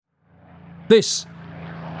This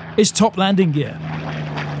is Top Landing Gear.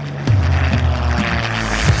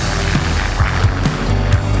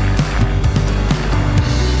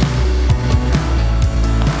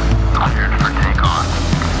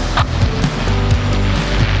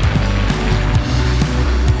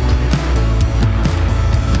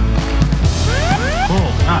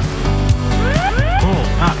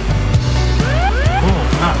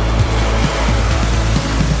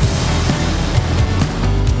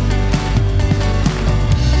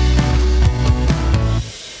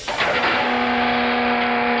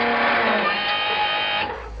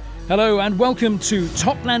 Hello and welcome to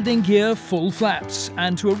Top Landing Gear Full Flaps,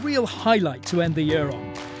 and to a real highlight to end the year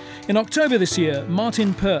on. In October this year,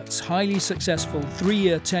 Martin Pert's highly successful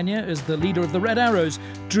 3-year tenure as the leader of the Red Arrows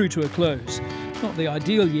drew to a close. Not the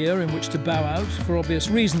ideal year in which to bow out for obvious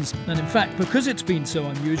reasons, and in fact because it's been so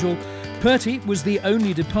unusual, Perty was the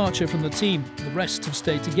only departure from the team. The rest have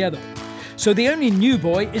stayed together. So the only new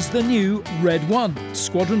boy is the new Red One,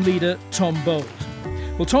 squadron leader Tom Bold.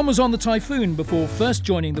 Well, Tom was on the Typhoon before first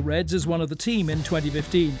joining the Reds as one of the team in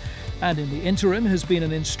 2015, and in the interim has been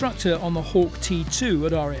an instructor on the Hawk T2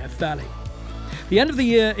 at RAF Valley. The end of the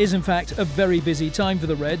year is in fact a very busy time for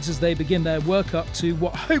the Reds as they begin their work up to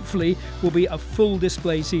what hopefully will be a full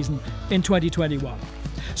display season in 2021.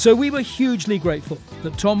 So we were hugely grateful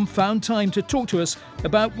that Tom found time to talk to us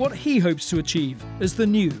about what he hopes to achieve as the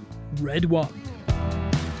new Red One.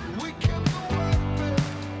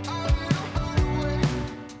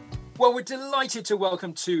 Well, we're delighted to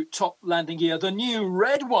welcome to Top Landing Gear the new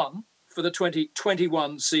Red One for the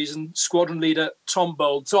 2021 season, squadron leader Tom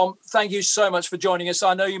Bold. Tom, thank you so much for joining us.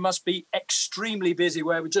 I know you must be extremely busy.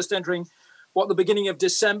 We're just entering, the beginning of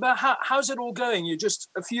December. How's it all going? You're just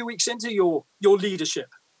a few weeks into your leadership.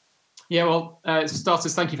 Yeah, well,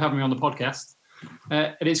 starters, thank you for having me on the podcast.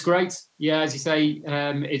 And it's great. Yeah, as you say,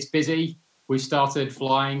 it's busy. We started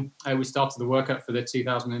flying. We started the workup for the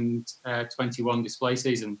 2021 display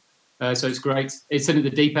season. So it's great. It's in at the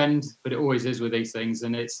deep end, but it always is with these things,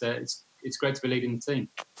 and it's great to be leading the team.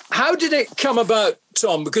 How did it come about,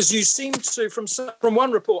 Tom? Because you seem to, from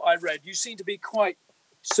one report I read, you seem to be quite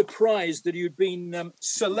surprised that you'd been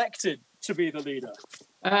selected to be the leader.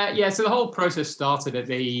 So the whole process started at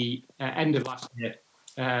the end of last year.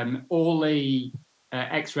 All the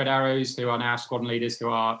ex-Red Arrows who are now squadron leaders who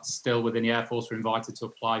are still within the Air Force were invited to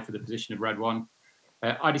apply for the position of Red One.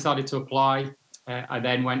 I decided to apply. I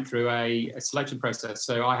then went through a selection process.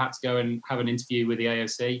 So I had to go and have an interview with the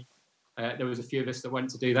AOC. There was a few of us that went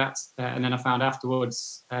to do that. And then I found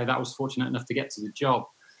afterwards that I was fortunate enough to get to the job.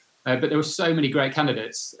 But there were so many great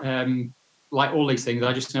candidates. Like all these things,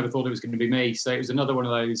 I just never thought it was going to be me. So it was another one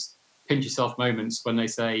of those pinch yourself moments when they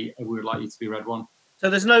say, we would like you to be Red One. So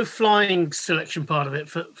there's no flying selection part of it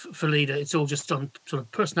for leader. It's all just on sort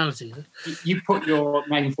of personality. You put your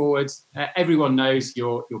name forward. Everyone knows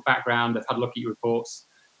your background. They've had a look at your reports.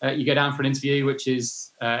 You go down for an interview, which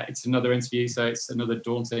is it's another interview, so it's another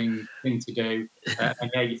daunting thing to do.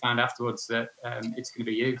 And you found afterwards that it's going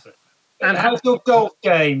to be you. And how's your golf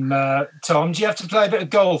game, Tom? Do you have to play a bit of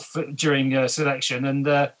golf during selection? And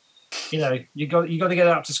you got to get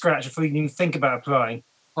up to scratch before you can even think about applying.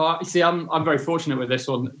 You see, I'm very fortunate with this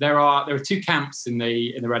one. There are two camps in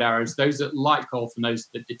the Red Arrows: those that like golf and those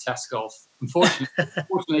that detest golf.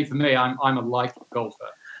 Fortunately for me, I'm a light golfer.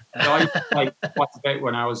 So I used to play quite a bit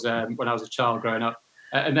when I was a child growing up.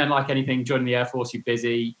 And then, like anything, joining the Air Force, you're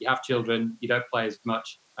busy, you have children, you don't play as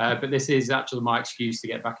much. But this is actually my excuse to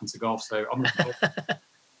get back into golf. So I'm looking forward.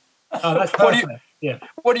 Oh, that's perfect.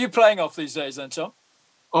 What are you playing off these days, then, Tom?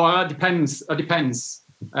 Oh, it depends. It depends.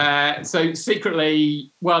 So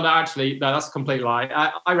secretly, no, that's a complete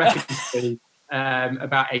lie. I reckon it's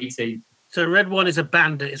about 18. So Red One is a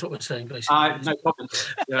bandit, is what we're saying, basically. No problem.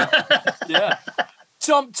 Yeah.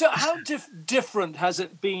 Tom, how different has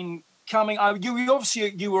it been coming?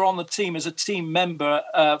 You were on the team as a team member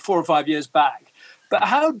 4 or 5 years back. But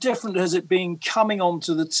how different has it been coming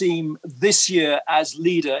onto the team this year as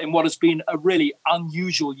leader in what has been a really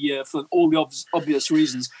unusual year for all the obvious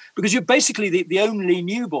reasons? Because you're basically the only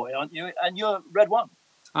new boy, aren't you? And you're Red One.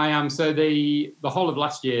 I am. So the whole of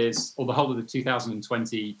last year's, or the whole of the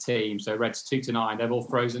 2020 team, so Reds 2 to 9, they've all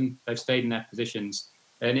frozen. They've stayed in their positions.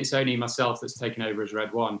 And it's only myself that's taken over as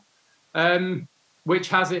Red One. Which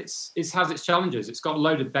has its challenges. It's got a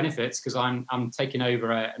load of benefits because I'm taking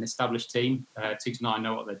over an established team. 2 to 9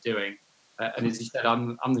 know what they're doing, and as you said,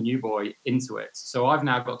 I'm the new boy into it. So I've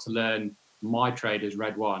now got to learn my trade as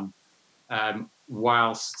Red One,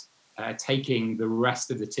 whilst taking the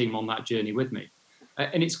rest of the team on that journey with me.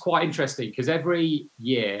 And it's quite interesting because every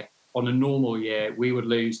year, on a normal year, we would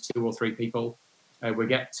lose 2 or 3 people. we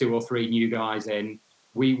get 2 or 3 new guys in,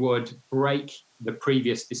 we would break the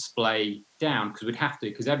previous display down, because we'd have to,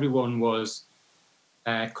 because everyone was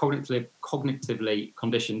cognitively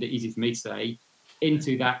conditioned, easy for me to say,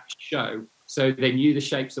 into that show. So they knew the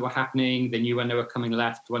shapes that were happening, they knew when they were coming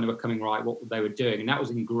left, when they were coming right, what they were doing, and that was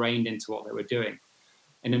ingrained into what they were doing.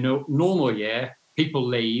 In a normal year, people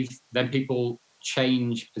leave, then people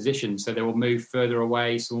change positions, so they will move further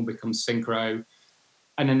away, someone becomes synchro,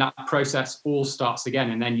 and then that process all starts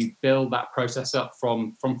again, and then you build that process up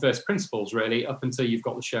from first principles, really, up until you've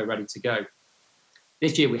got the show ready to go.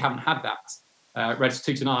 This year, we haven't had that. Reds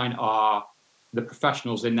 2 to 9 are the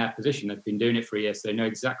professionals in their position. They've been doing it for a year, so they know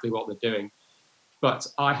exactly what they're doing. But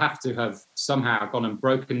I have to have somehow gone and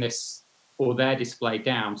broken this or their display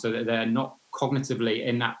down so that they're not cognitively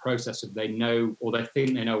in that process of they know or they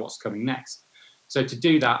think they know what's coming next. So to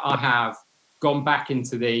do that, I have gone back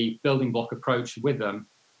into the building block approach with them.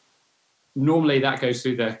 Normally that goes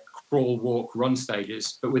through the crawl, walk, run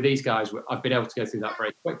stages, but with these guys, I've been able to go through that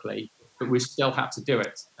very quickly, but we still had to do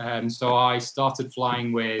it. So I started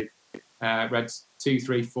flying with Reds 2,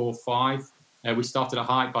 3, 4, 5. We started a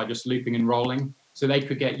height by just looping and rolling, so they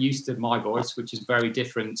could get used to my voice, which is very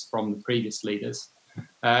different from the previous leaders.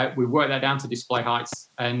 We worked that down to display heights,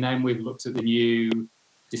 and then we've looked at the new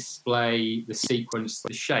display, the sequence,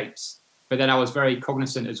 the shapes. But then I was very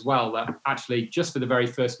cognizant as well that actually just for the very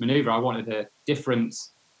first maneuver, I wanted a different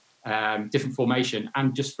formation,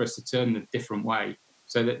 and just for us to turn a different way,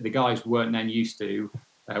 so that the guys weren't then used to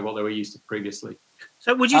what they were used to previously.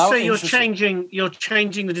 So would you say you're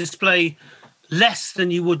changing the display less than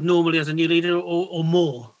you would normally as a new leader, or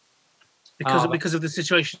more because of the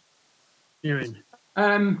situation you're in?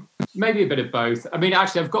 Maybe a bit of both. I mean,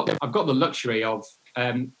 actually, I've got the luxury of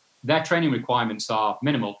their training requirements are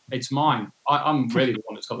minimal. It's mine. I'm really the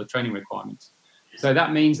one that's got the training requirements. So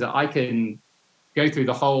that means that I can go through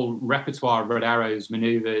the whole repertoire of Red Arrows,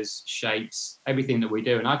 maneuvers, shapes, everything that we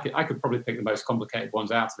do, and I could probably pick the most complicated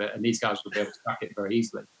ones out of it, and these guys would be able to crack it very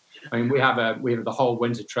easily. I mean, we have the whole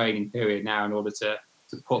winter training period now in order to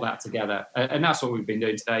put that together, and that's what we've been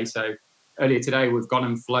doing today. So earlier today, we've gone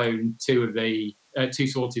and flown two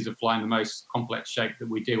sorties of flying the most complex shape that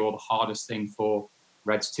we do, or the hardest thing for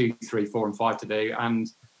Reds 2, 3, 4, and 5 to do, and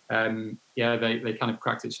they kind of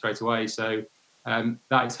cracked it straight away. So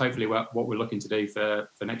that is hopefully what we're looking to do for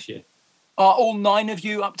next year. Are all 9 of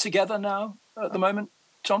you up together now at the moment,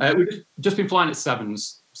 Tom? We've just been flying at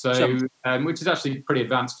 7s, so which is actually pretty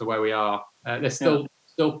advanced for where we are. There's still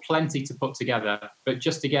plenty to put together, but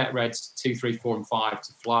just to get Reds 2, 3, 4, and 5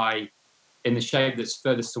 to fly in the shape that's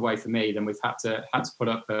furthest away for me, then we've had to put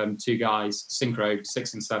up 2 guys synchro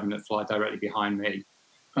 6 and 7 that fly directly behind me,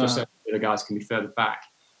 just so the other guys can be further back.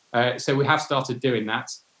 So we have started doing that.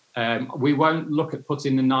 We won't look at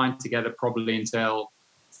putting the 9 together probably until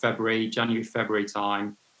January, February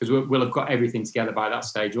time, because we'll have got everything together by that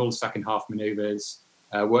stage, all the second half manoeuvres,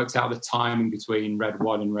 worked out the timing between Red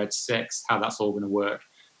 1 and Red 6, how that's all going to work.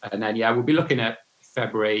 And then, we'll be looking at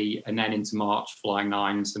February and then into March flying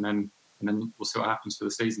 9s, and then we'll see what happens for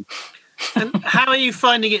the season. And how are you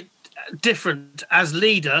finding it different as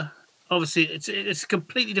leader? Obviously, it's a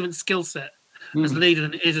completely different skill set as leader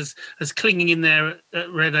than it is as clinging in there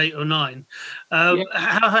at Red 8 or 9.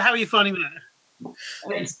 How are you finding that?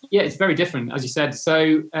 It's very different, as you said.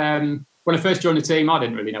 So when I first joined the team, I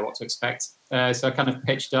didn't really know what to expect. So I kind of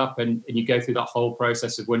pitched up, and you go through that whole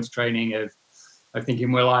process of winter training of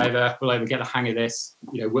thinking, will I ever get the hang of this?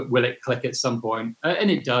 Will it click at some point?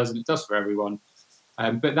 And it does, and it does for everyone.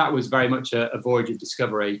 But that was very much a voyage of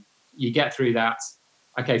discovery. You get through that.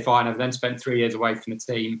 Okay, fine. I've then spent 3 years away from the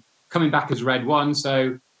team, coming back as Red 1.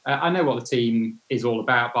 So I know what the team is all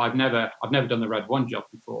about, but I've never done the Red 1 job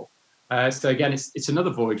before. So again, it's another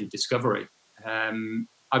voyage of discovery.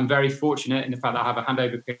 I'm very fortunate in the fact that I have a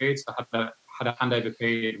handover period. So I had a handover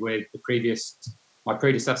period with my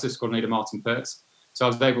predecessor, squadron leader Martin Pertz. So I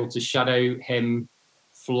was able to shadow him,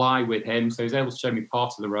 fly with him. So he was able to show me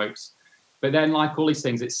part of the ropes. But then, like all these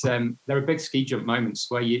things, it's there are big ski jump moments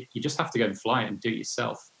where you just have to go and fly it and do it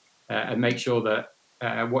yourself, and make sure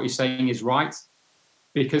that what you're saying is right,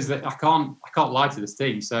 because I can't lie to this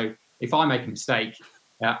team. So if I make a mistake,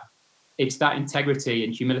 it's that integrity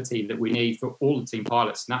and humility that we need for all the team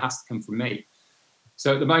pilots, and that has to come from me.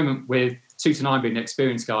 So at the moment, with 2 to 9 being the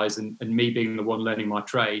experienced guys and me being the one learning my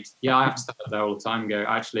trade, I have to stand up there all the time and go,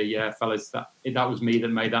 actually, fellas, that was me that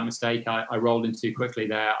made that mistake. I rolled in too quickly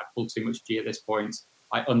there. I pulled too much G at this point.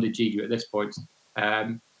 I under-G'd you at this point.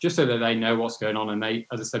 Just so that they know what's going on, and they,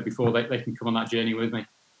 as I said before, they can come on that journey with me.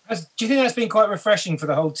 Do you think that's been quite refreshing for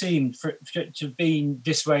the whole team to be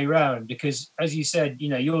this way around? Because, as you said,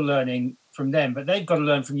 you're learning from them, but they've got to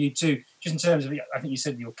learn from you too, just in terms of, I think you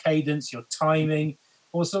said, your cadence, your timing,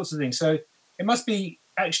 all sorts of things. So it must be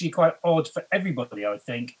actually quite odd for everybody, I would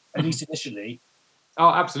think, at least initially. Oh,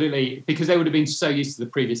 absolutely, because they would have been so used to the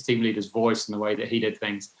previous team leader's voice and the way that he did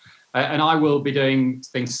things. And I will be doing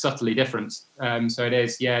things subtly different. So it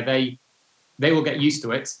is, they will get used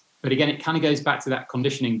to it. But again, it kind of goes back to that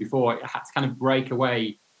conditioning before. It had to kind of break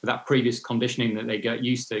away with that previous conditioning that they get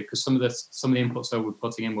used to, because some of the inputs that we're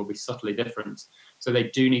putting in will be subtly different. So they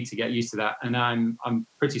do need to get used to that. And I'm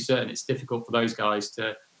pretty certain it's difficult for those guys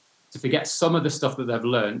to forget some of the stuff that they've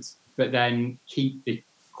learned, but then keep the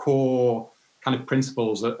core kind of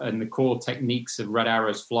principles and the core techniques of Red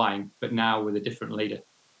Arrows flying, but now with a different leader.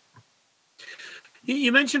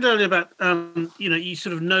 You mentioned earlier about, you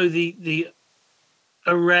sort of know the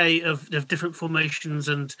array of different formations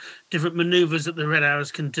and different maneuvers that the Red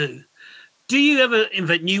Arrows can do. Do you ever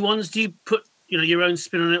invent new ones? Do you put your own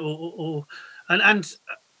spin on it, and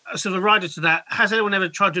sort of a rider to that? Has anyone ever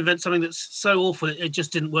tried to invent something that's so awful it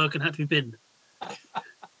just didn't work and had to be binned?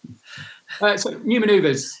 So new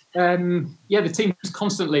manoeuvres. The team's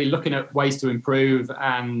constantly looking at ways to improve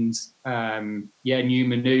and new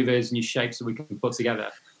manoeuvres, new shapes that we can put together.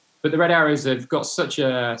 But the Red Arrows have got such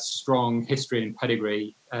a strong history and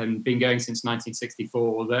pedigree and been going since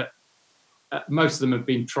 1964 that most of them have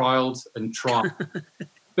been trialled and tried.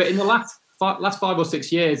 But in the last 5 or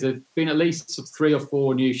 6 years, there have been at least 3 or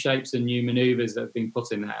 4 new shapes and new manoeuvres that have been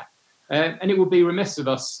put in there. And it would be remiss of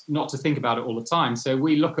us not to think about it all the time. So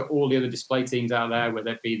we look at all the other display teams out there,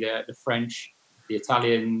 whether it be the French, the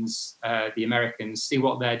Italians, the Americans, see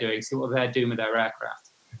what they're doing, see what they're doing with their aircraft.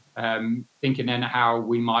 Thinking then how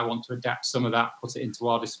we might want to adapt some of that, put it into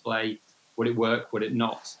our display. Would it work? Would it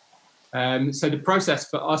not? So the process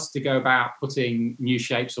for us to go about putting new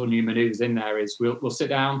shapes or new manoeuvres in there is we'll sit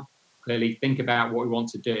down, clearly think about what we want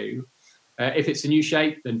to do. If it's a new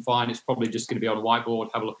shape, then fine, it's probably just going to be on a whiteboard,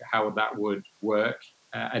 have a look at how that would work,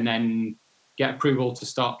 and then get approval to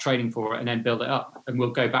start training for it and then build it up. And we'll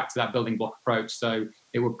go back to that building block approach. So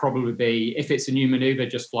it would probably be, if it's a new maneuver,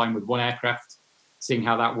 just flying with one aircraft, seeing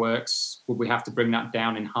how that works. Would we have to bring that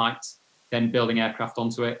down in height, then building aircraft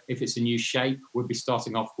onto it? If it's a new shape, we'd be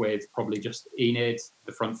starting off with probably just Enid,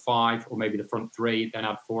 the front 5, or maybe the front 3, then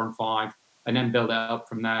add 4 and 5, and then build it up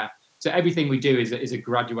from there. So everything we do is a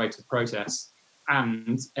graduated process,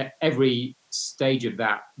 and at every stage of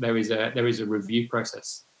that, there is a review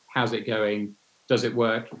process. How's it going? Does it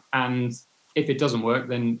work? And if it doesn't work,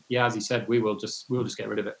 then as he said, we'll just get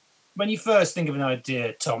rid of it. When you first think of an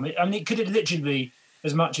idea, Tom, could it literally be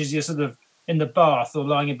as much as you're sort of in the bath or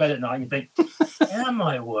lying in bed at night and you think, that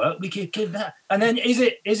might work, we could give that. And then is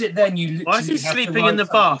it then you literally... Why is he sleeping in the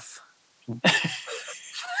bath?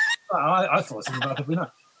 I thought something about it would be nice.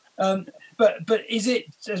 But is it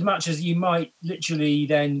as much as you might literally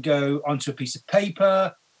then go onto a piece of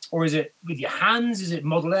paper, or is it with your hands? Is it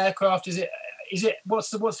model aircraft? Is it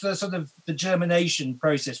what's the sort of the germination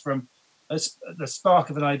process from the spark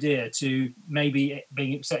of an idea to maybe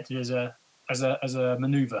being accepted as a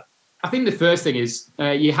maneuver? I think the first thing is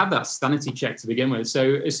you have that sanity check to begin with.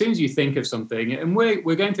 So as soon as you think of something, and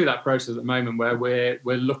we're going through that process at the moment where we're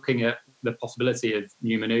looking at the possibility of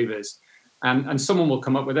new manoeuvres. And someone will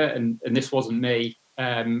come up with it, and this wasn't me,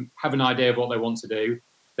 have an idea of what they want to do.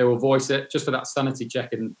 They will voice it just for that sanity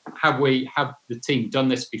check. And have the team done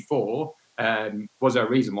this before? Was there a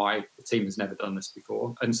reason why the team has never done this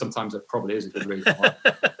before? And sometimes there probably is a good reason why.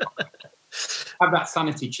 Have that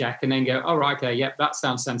sanity check and then go, all right, okay, yep, that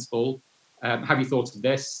sounds sensible. Have you thought of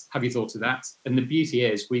this? Have you thought of that? And the beauty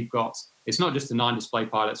is it's not just the 9 display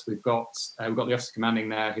pilots. We've got the officer commanding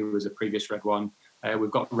there who was a previous Red 1. We've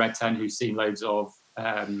got Red 10 who's seen loads of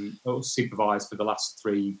supervised for the last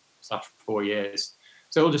 3/4 years.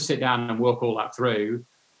 So we'll just sit down and work all that through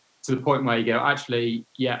to the point where you go, actually,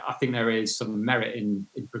 I think there is some merit in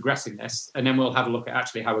progressing this. And then we'll have a look at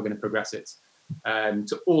actually how we're going to progress it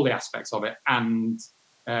to all the aspects of it and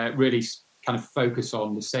really kind of focus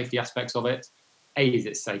on the safety aspects of it. Is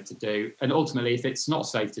it safe to do? And ultimately, if it's not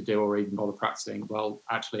safe to do or even bother practicing, well,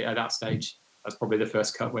 actually, at that stage, that's probably the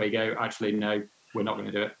first cut where you go, actually, no, we're not going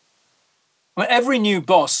to do it. Well, every new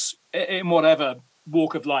boss in whatever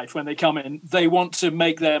walk of life, when they come in, they want to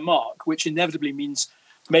make their mark, which inevitably means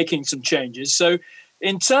making some changes. So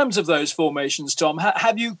in terms of those formations, Tom,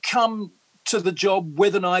 have you come to the job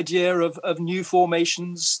with an idea of new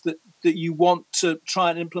formations that you want to try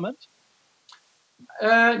and implement?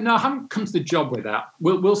 No, I haven't come to the job with that.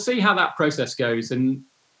 We'll see how that process goes. And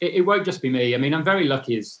it won't just be me. I mean, I'm very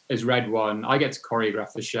lucky as Red One. I get to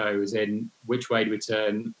choreograph the show, as in which way do we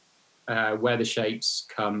turn, where the shapes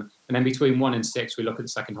come. And then between 1 and 6, we look at the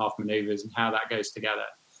second half maneuvers and how that goes together.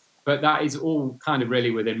 But that is all kind of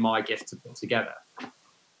really within my gift to put together.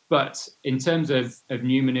 But in terms of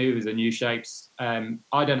new maneuvers and new shapes,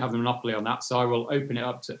 I don't have the monopoly on that. So I will open it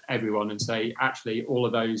up to everyone and say, actually, all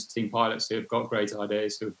of those team pilots who have got great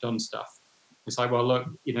ideas, who have done stuff, it's like, well, look,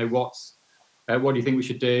 you know, what do you think we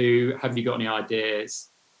should do? Have you got any ideas?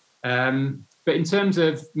 But in terms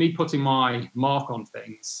of me putting my mark on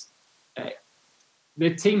things,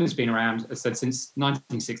 the team has been around, as I said, since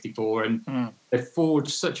 1964, and they've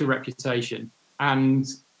forged such a reputation. And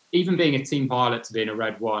even being a team pilot to being a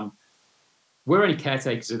Red One, we're only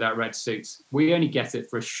caretakers of that red suit. We only get it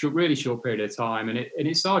for a really short period of time, and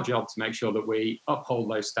it's our job to make sure that we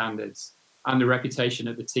uphold those standards and the reputation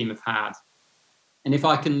that the team have had. And if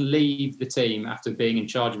I can leave the team after being in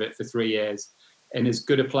charge of it for 3 years in as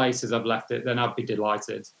good a place as I've left it, then I'd be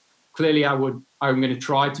delighted. Clearly, I'm going to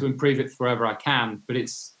try to improve it wherever I can, but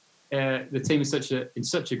it's the team is in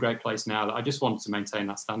such a great place now that I just wanted to maintain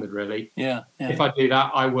that standard, really. Yeah. If I do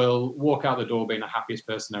that, I will walk out the door being the happiest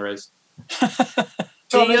person there is.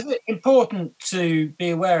 Tom, is it important to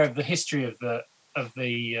be aware of the history of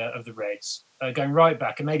the Reds, going right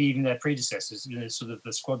back, and maybe even their predecessors, you know, sort of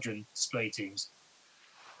the squadron display teams?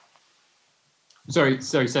 Sorry,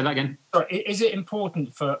 say that again. Sorry, is it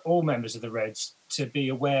important for all members of the Reds to be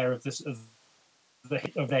aware of this, of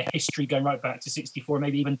their history going right back to 64,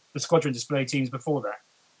 maybe even the squadron display teams before that?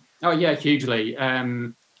 Oh yeah, hugely.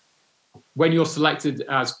 When you're selected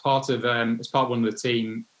as part of one of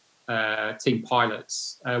the team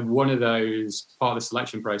pilots, one of those part of the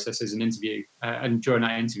selection process is an interview, and during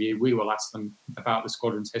that interview, we will ask them about the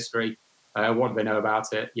squadron's history. What do they know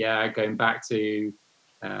about it? Yeah, going back to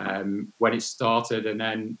when it started, and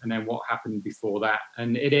then what happened before that.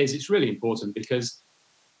 And it's really important because,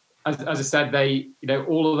 as I said,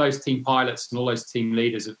 all of those team pilots and all those team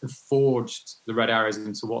leaders have forged the Red Arrows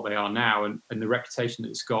into what they are now, and the reputation that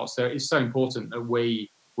it's got. So it's so important that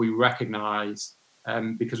we recognise,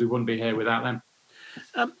 because we wouldn't be here without them.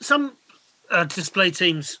 Some display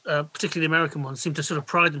teams, particularly the American ones, seem to sort of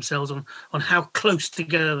pride themselves on how close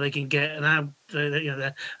together they can get, and how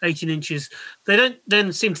they're 18 inches. They don't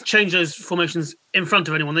then seem to change those formations in front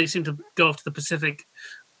of anyone. They seem to go off to the Pacific,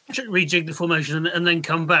 rejig the formation, and then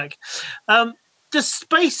come back. The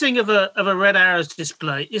spacing of a Red Arrows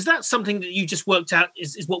display, is that something that you just worked out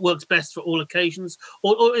is what works best for all occasions,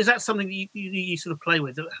 or is that something that you sort of play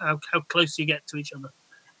with? How close you get to each other?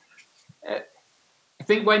 I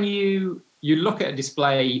think when you look at a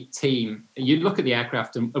display team, you look at the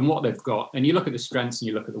aircraft and what they've got, and you look at the strengths and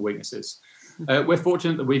you look at the weaknesses. We're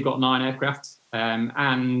fortunate that we've got 9 aircraft,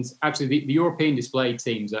 and actually the European display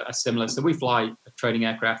teams are similar. So we fly a training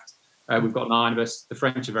aircraft. We've got 9 of us. The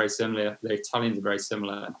French are very similar. The Italians are very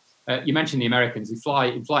similar. You mentioned the Americans. They fly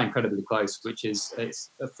incredibly close,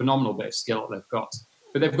 it's a phenomenal bit of skill that they've got.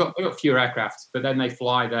 But they've got fewer aircraft, but then they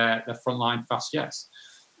fly their frontline fast jets.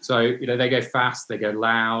 So, they go fast, they go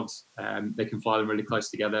loud, they can fly them really close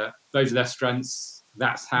together. Those are their strengths.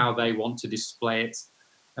 That's how they want to display it.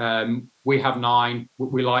 We have 9.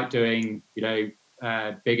 We like doing,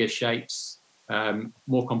 bigger shapes,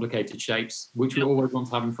 more complicated shapes, which we always want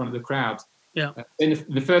to have in front of the crowd. Yeah. In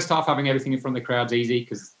the first half, having everything in front of the crowd is easy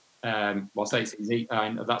because, I say it's easy,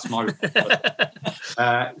 that's my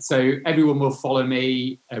so everyone will follow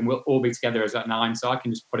me and we'll all be together as that 9. So I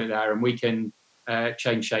can just put it there and we can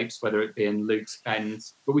change shapes, whether it be in Luke's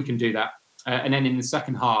ends, but we can do that. And then in the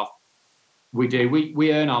second half,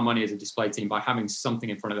 we earn our money as a display team by having something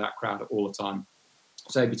in front of that crowd all the time.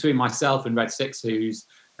 So between myself and Red 6, who's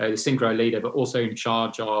the synchro leader, but also in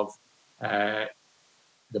charge of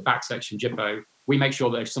the back section JIPO, we make sure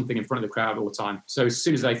that there's something in front of the crowd all the time. So as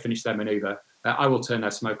soon as they finish their maneuver, I will turn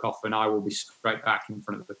their smoke off and I will be straight back in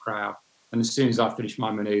front of the crowd. And as soon as I finish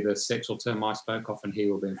my maneuver, 6 will turn my smoke off and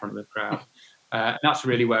he will be in front of the crowd. And that's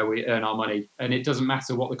really where we earn our money. And it doesn't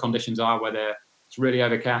matter what the conditions are, whether it's really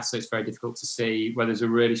overcast, so it's very difficult to see, whether there's a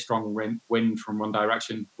really strong wind from one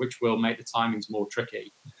direction, which will make the timings more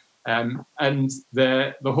tricky. And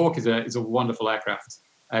the Hawk is a wonderful aircraft,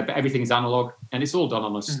 but everything is analog, and it's all done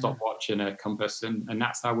on a stopwatch and a compass, and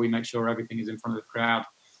that's how we make sure everything is in front of the crowd.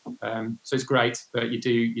 So it's great, but you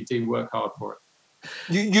do work hard for it.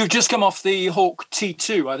 You've just come off the Hawk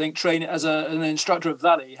T2, I think, training as an instructor at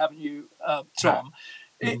Valley, haven't you, Tom?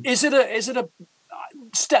 Is it a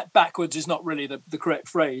step backwards? Is not really the correct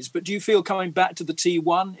phrase, but do you feel coming back to the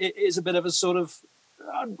T1 is a bit of a sort of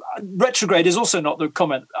retrograde is also not the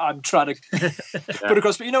comment I'm trying to put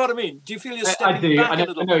across, but you know what I mean. Do you feel you're stepping back a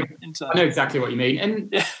little bit in time? I know exactly what you mean.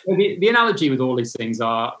 And the analogy with all these things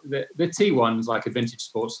are the T1's like a vintage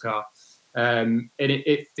sports car. And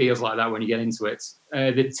it feels like that when you get into it.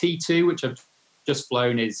 The T2, which I've just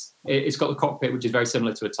flown, it's got the cockpit which is very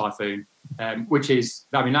similar to a Typhoon, which is,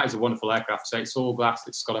 I mean, that is a wonderful aircraft. So it's all glass,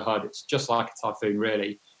 it's got a HUD, it's just like a Typhoon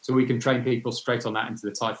really. So we can train people straight on that into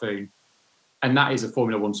the Typhoon. And that is a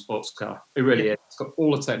Formula One sports car. It really is. It's got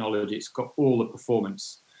all the technology, it's got all the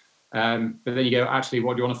performance. But then you go, actually,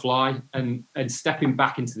 what do you want to fly? And stepping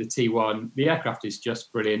back into the T1, the aircraft is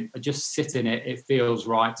just brilliant. I just sit in it, it feels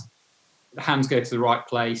right. The hands go to the right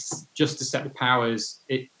place just to set the powers.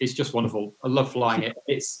 It's just wonderful. I love flying it.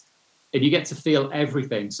 And you get to feel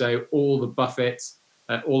everything. So all the buffet,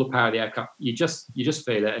 all the power of the aircraft, you just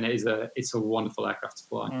feel it, and it's a wonderful aircraft to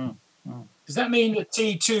fly. Does that mean that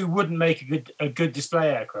T2 wouldn't make a good display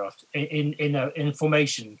aircraft in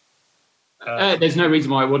formation? There's no reason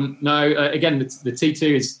why it wouldn't. No, again, the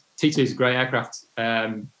T2 is a great aircraft,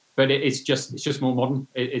 but it's just more modern.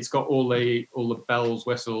 It's got all the bells,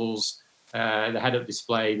 whistles. The head-up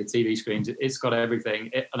display, the TV screens, it's got everything.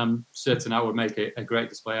 And I'm certain that would make it a great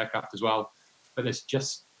display aircraft as well. But there's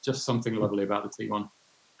just something lovely about the T1.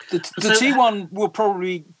 The T1 will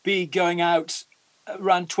probably be going out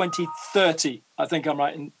around 2030, I think I'm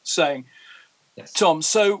right in saying. Yes. Tom,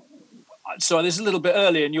 so this is a little bit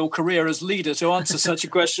early in your career as leader to answer such a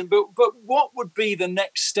question, but what would be the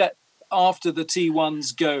next step after the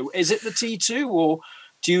T1s go? Is it the T2, or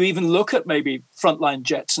do you even look at maybe frontline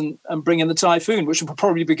jets and bring in the Typhoon, which will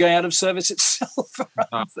probably be going out of service itself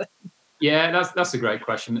around then? Yeah, that's a great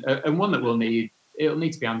question, and one that it'll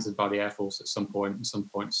need to be answered by the Air Force at some point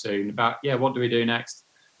soon. About what do we do next?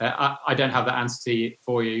 I don't have that answer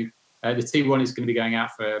for you. The T1 is going to be going out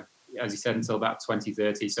for, as you said, until about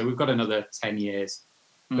 2030. So we've got another 10 years,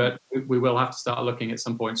 but we will have to start looking at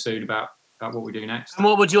some point soon about what we do next. And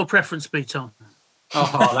what would your preference be, Tom?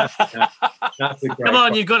 Oh, that's a great Come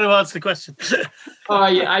on, you've got to answer the question.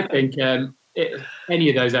 I think any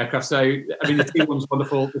of those aircraft. So, I mean, the T1's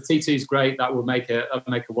wonderful. The T2 is great. That will make a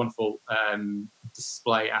wonderful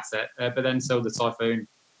display asset. But then so the Typhoon.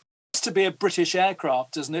 It's to be a British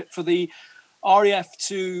aircraft, doesn't it, for the RAF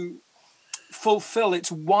to fulfil its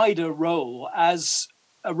wider role as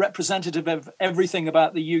a representative of everything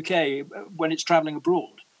about the UK when it's travelling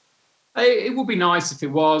abroad? It would be nice if it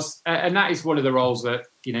was, and that is one of the roles that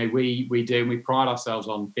we do, and we pride ourselves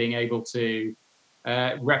on being able to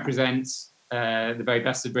represent the very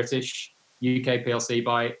best of British UK PLC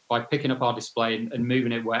by picking up our display and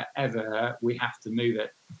moving it wherever we have to move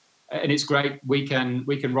it. And it's great. We can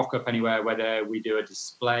rock up anywhere, whether we do a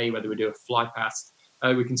display, whether we do a fly past.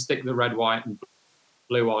 We can stick the red, white, and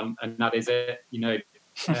blue on, and that is it. We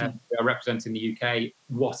are representing the UK,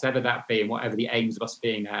 whatever that be, and whatever the aims of us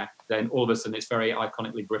being there. Then all of a sudden, it's very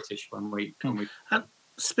iconically British when we. And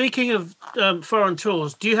speaking of foreign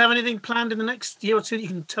tours, do you have anything planned in the next year or two that you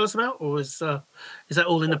can tell us about, or is that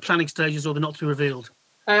all in the planning stages, or they're not to be revealed?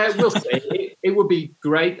 We'll see. It would be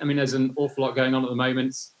great. I mean, there's an awful lot going on at the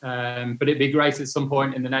moment, but it'd be great at some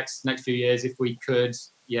point in the next few years if we could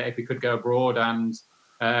go abroad and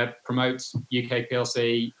promote UK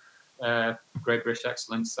PLC, Great British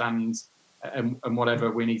Excellence, and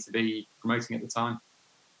whatever we need to be promoting at the time.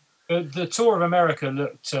 The tour of America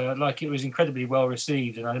looked like it was incredibly well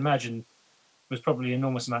received, and I imagine was probably an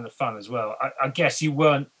enormous amount of fun as well. I guess you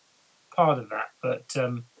weren't part of that, but.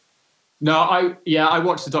 No, I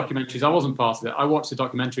watched the documentaries. I wasn't part of it. I watched the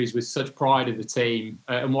documentaries with such pride of the team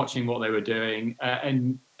and watching what they were doing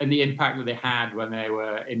and the impact that they had when they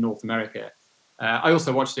were in North America. I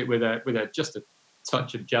also watched it with just a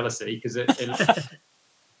touch of jealousy because it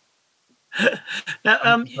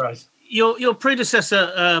now, your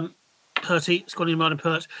predecessor, Purty, Squadron Martin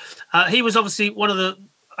Pert, he was obviously one of the,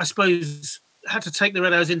 I suppose, had to take the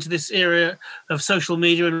Red Arrows into this area of social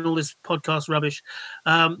media and all this podcast rubbish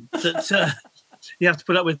that you have to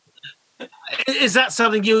put up with. Is that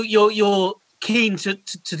something you're keen to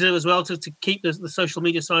do as well, to keep the social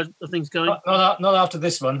media side of things going? Not after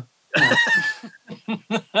this one.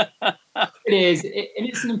 It is, and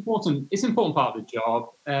it's an important part of the job.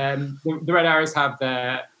 The Red Arrows have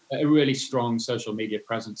a really strong social media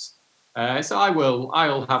presence. So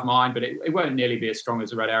I'll have mine, but it won't nearly be as strong as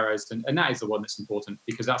the Red Arrows, and that is the one that's important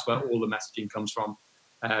because that's where all the messaging comes from.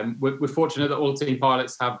 We're fortunate that all the team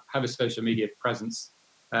pilots have a social media presence,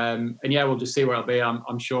 and we'll just see where it'll be.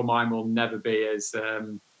 I'm sure mine will never be as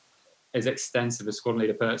extensive as Squadron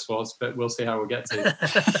Leader Pert's was, but we'll see how we'll get to.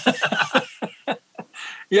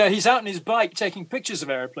 Yeah, he's out on his bike taking pictures of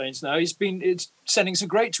aeroplanes now. It's sending some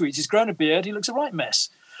great tweets. He's grown a beard. He looks a right mess.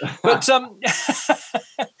 But Tom,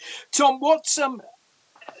 what's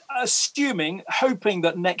hoping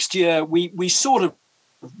that next year we sort of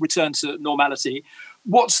return to normality?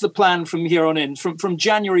 What's the plan from here on in? From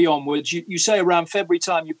January onwards, you say around February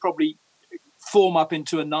time you probably form up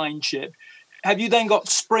into a 9-ship. Have you then got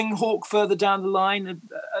Springhawk further down the line,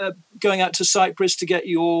 going out to Cyprus to get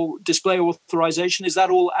your display authorization? Is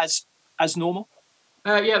that all as normal?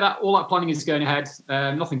 Yeah, all that planning is going ahead.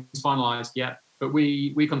 Nothing's finalised yet, but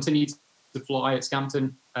we continue to fly at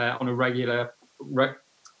Scampton on a regular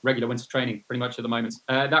winter training pretty much at the moment.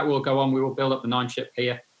 That will go on. We will build up the 9-ship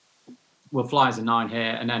here. We'll fly as a 9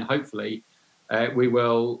 here, and then hopefully we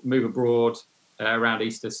will move abroad around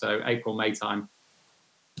Easter, so April, May time.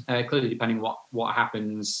 Clearly, depending what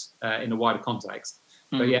happens in the wider context.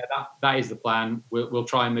 But yeah, that is the plan. We'll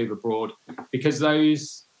try and move abroad because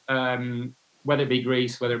those, whether it be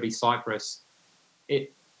Greece, whether it be Cyprus,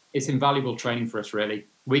 it's invaluable training for us. Really,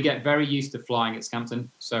 we get very used to flying at Scampton.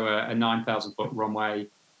 So a 9,000-foot runway.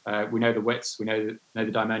 We know the widths, we know the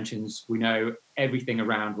dimensions, we know everything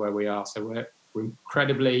around where we are. So we're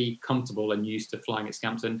incredibly comfortable and used to flying at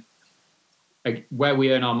Scampton. Where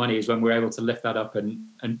we earn our money is when we're able to lift that up and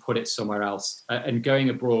put it somewhere else. And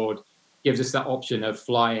going abroad gives us that option of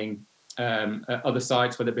flying at other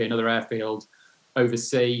sites, whether it be another airfield,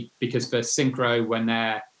 overseas, because for synchro, when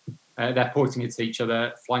they're pointing at each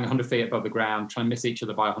other, flying 100 feet above the ground, trying to miss each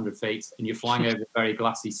other by 100 feet, and you're flying over a very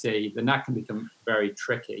glassy sea, then that can become very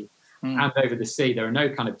tricky. And over the sea, there are no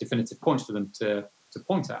kind of definitive points for them to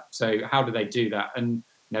point at. So how do they do that? And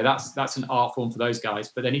that's an art form for those guys,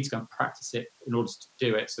 but they need to go and practice it in order to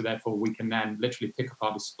do it. So therefore, we can then literally pick up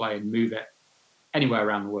our display and move it anywhere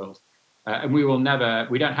around the world. And we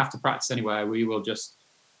don't have to practice anywhere. We will just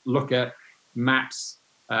look at maps,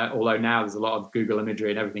 although now there's a lot of Google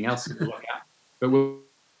imagery and everything else to look at. But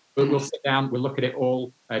we'll sit down, we'll look at it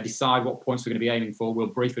all, decide what points we're going to be aiming for, we'll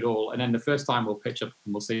brief it all, and then the first time we'll pitch up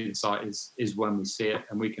and we'll see the site is when we see it,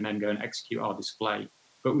 and we can then go and execute our display.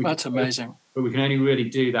 That's amazing. But we can only really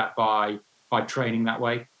do that by training that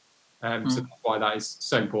way. So that's why that is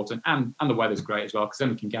so important. And the weather's great as well, because then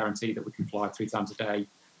we can guarantee that we can fly 3 times a day,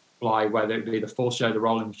 fly whether it be the full show, the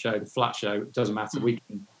rolling show, the flat show, it doesn't matter. We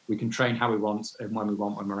can train how we want and when we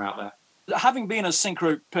want when we're out there. Having been a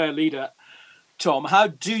synchro pair leader, Tom, how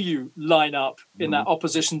do you line up in that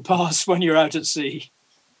opposition pass when you're out at sea?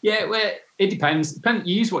 Yeah, well, it depends.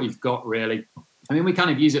 You use what you've got, really. I mean, we kind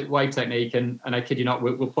of use it wave technique, and I kid you not,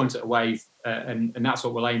 we'll point at a wave, and that's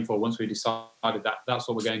what we'll aim for once we decided that's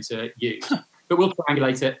what we're going to use. But we'll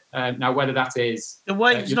triangulate it. Now, whether that is... The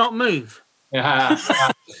waves not move. Yeah,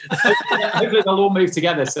 hopefully they'll all move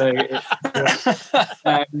together. So you'll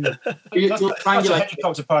triangulate.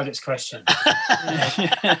 Helicopter pilot's question.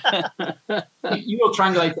 You will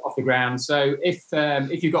triangulate it off the ground. So if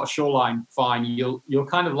you've got a shoreline, fine. You'll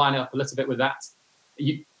kind of line it up a little bit with that.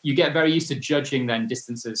 You get very used to judging then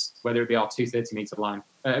distances, whether it be our 230-meter line,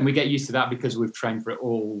 and we get used to that because we've trained for it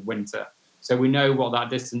all winter. So we know what that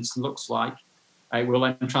distance looks like. We'll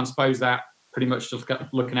then transpose that. Pretty much just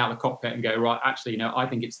looking out the cockpit and go, right, actually, I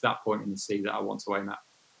think it's that point in the sea that I want to aim at.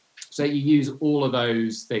 So you use all of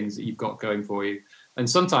those things that you've got going for you. And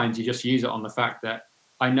sometimes you just use it on the fact that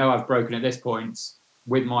I know I've broken at this point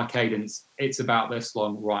with my cadence. It's about this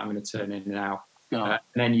long. Right, I'm going to turn in now. And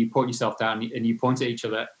then you point yourself down and you point at each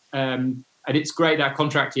other. And it's great, that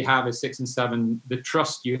contract you have as 6 and 7. The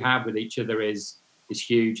trust you have with each other is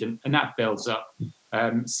huge, and that builds up.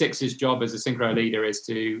 6's job as a synchro leader is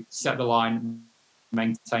to set the line,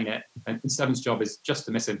 maintain it, and 7's job is just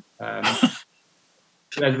to miss him.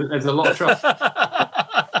 There's a lot of trust.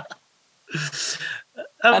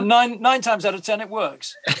 And nine times out of 10 it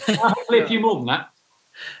works. Hopefully a few more than that.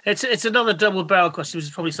 It's another double barrel question, which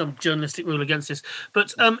is probably some journalistic rule against this.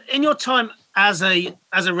 But in your time as a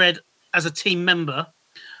team member,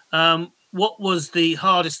 what was the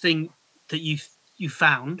hardest thing that you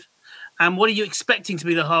found, and what are you expecting to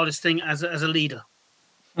be the hardest thing as a leader?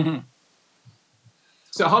 Mm-hmm.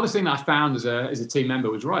 So the hardest thing that I found as a team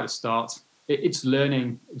member was right at the start. It's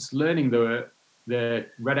learning the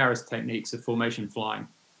Red Arrows techniques of formation flying.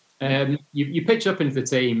 You pitch up into the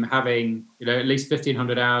team having at least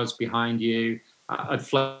 1,500 hours behind you. I'd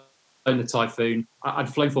flown the Typhoon.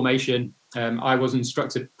 I'd flown formation. I was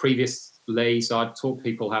instructed previously, so I'd taught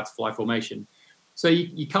people how to fly formation. So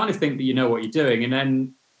you kind of think that you know what you're doing, and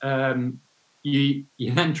then you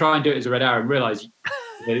then try and do it as a Red Arrow and realise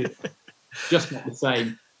it's just not the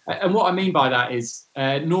same. And what I mean by that is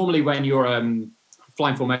normally when you're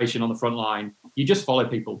flying formation on the front line, you just follow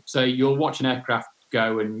people. So you'll watch an aircraft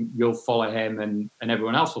go and you'll follow him and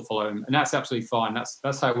everyone else will follow him. And that's absolutely fine.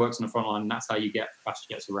 That's how it works on the front line. And that's how you get fast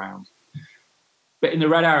jets around. But in the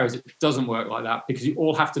Red Arrows, it doesn't work like that because you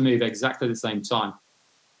all have to move exactly the same time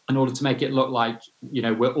in order to make it look like,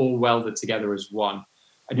 we're all welded together as one.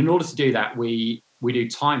 And in order to do that, we do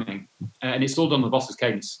timing, and it's all done on the boss's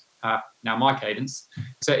cadence. Now my cadence.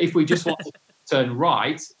 So if we just want to turn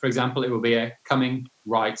right, for example, it will be a coming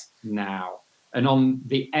right now. And on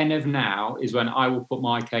the N of now is when I will put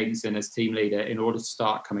my cadence in as team leader in order to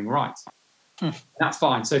start coming right. That's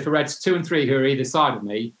fine. So for Reds 2 and 3 who are either side of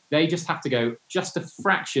me, they just have to go just a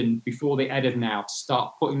fraction before the N of now to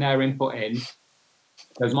start putting their input in.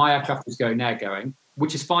 Because my aircraft is going, they're going,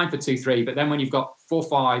 which is fine for 2, 3. But then when you've got 4,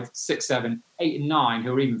 5, 6, 7, 8, and 9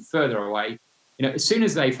 who are even further away, as soon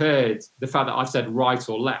as they've heard the fact that I've said right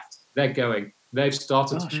or left, they're going. They've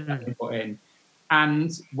started to put in.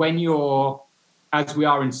 And when you're, as we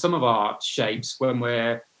are in some of our shapes, when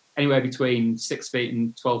we're anywhere between 6 feet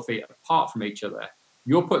and 12 feet apart from each other,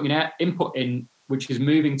 you're putting an input in which is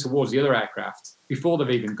moving towards the other aircraft before they've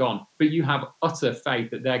even gone. But you have utter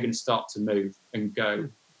faith that they're going to start to move and go.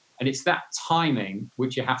 And it's that timing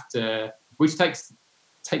which you have to, which takes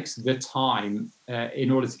the time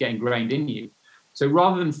in order to get ingrained in you. So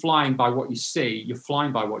rather than flying by what you see, you're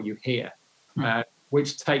flying by what you hear,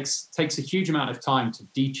 which takes a huge amount of time to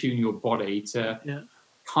detune your body to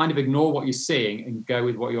kind of ignore what you're seeing and go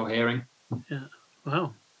with what you're hearing. Yeah.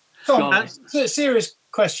 Wow. Tom, it's a serious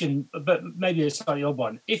question, but maybe a slightly odd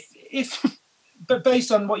one. But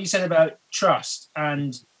based on what you said about trust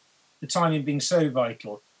and the timing being so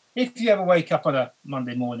vital, if you ever wake up on a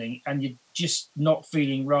Monday morning and you're just not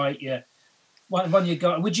feeling right,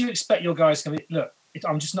 would you expect your guys to look,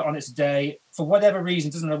 I'm just not on it today, for whatever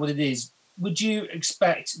reason, doesn't know what it is, would you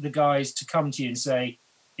expect the guys to come to you and say,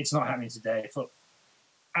 it's not happening today,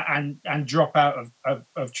 and drop out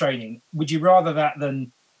of training? Would you rather that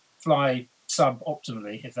than fly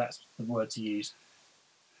sub-optimally, if that's the word to use?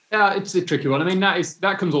 Yeah, it's a tricky one. I mean,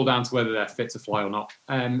 that comes all down to whether they're fit to fly or not.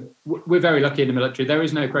 We're very lucky in the military. There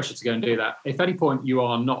is no pressure to go and do that. If at any point you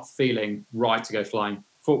are not feeling right to go flying,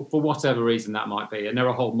 for whatever reason that might be, and there are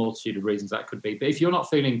a whole multitude of reasons that could be, but if you're not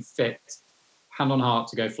feeling fit, hand on heart,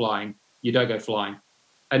 to go flying, you don't go flying.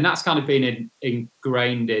 And that's kind of been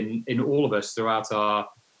ingrained in all of us throughout our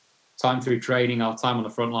time through training, our time on the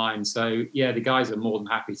front line. So, yeah, the guys are more than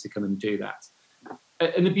happy to come and do that.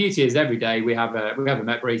 And the beauty is every day we have a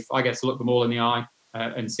Met brief. I get to look them all in the eye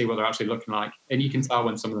and see what they're actually looking like. And you can tell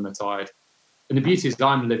when some of them are tired. And the beauty is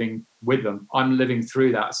I'm living with them. I'm living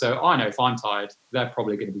through that. So I know if I'm tired, they're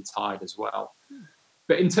probably going to be tired as well.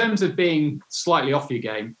 But in terms of being slightly off your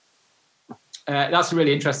game, that's a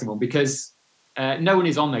really interesting one because no one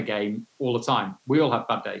is on their game all the time. We all have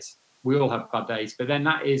bad days. But then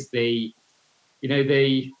that is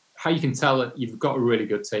how you can tell that you've got a really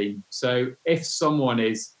good team. So if someone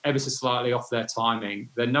is ever so slightly off their timing,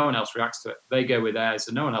 then no one else reacts to it. They go with theirs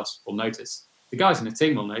and no one else will notice. The guys in the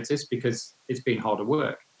team will notice because it's been harder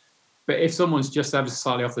work. But if someone's just ever so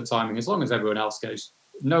slightly off the timing, as long as everyone else goes,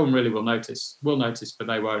 no one really will notice. Will notice, but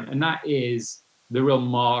they won't. And that is the real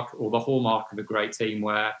mark or the hallmark of a great team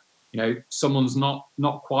where, someone's not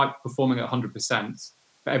quite performing at 100%,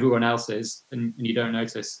 but everyone else is, and you don't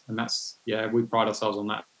notice. And that's, we pride ourselves on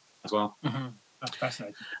that as well. Mm-hmm. That's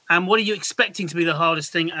fascinating. And what are you expecting to be the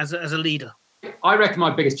hardest thing as a leader? I reckon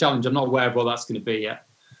my biggest challenge, I'm not aware of what that's going to be yet.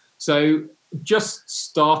 So just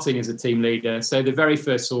starting as a team leader, so the very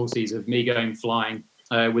first sources of me going flying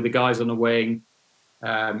with the guys on the wing,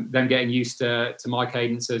 them getting used to my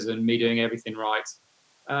cadences and me doing everything right.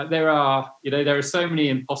 There are so many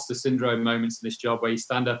imposter syndrome moments in this job where you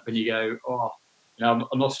stand up and you go, I'm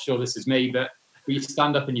not sure this is me, but you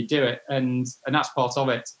stand up and you do it, and that's part of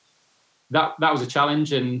it. That was a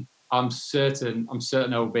challenge, and I'm certain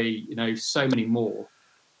there will be so many more.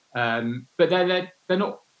 But they're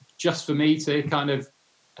not just for me to kind of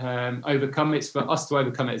overcome. It's for us to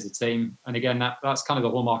overcome it as a team. And again, that's kind of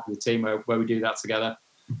the hallmark of the team where we do that together.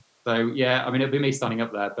 So it'll be me standing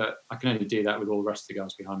up there, but I can only do that with all the rest of the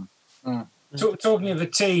guys behind me. Talking of the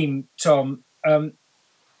team, Tom,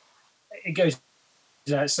 it goes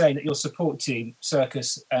without saying that your support team,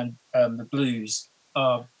 Circus and the Blues,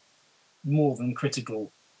 are more than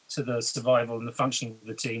critical to the survival and the functioning of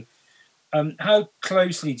the team. How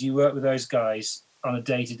closely do you work with those guys on a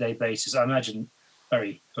day-to-day basis? I imagine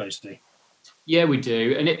very closely. Yeah, we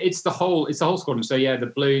do, and it's the whole squadron. So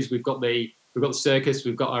the Blues, we've got the Circus,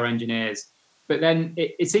 we've got our engineers, but then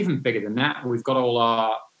it's even bigger than that. We've got all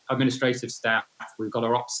our administrative staff, we've got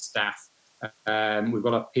our ops staff, we've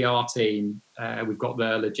got our PR team, we've got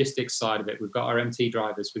the logistics side of it, we've got our MT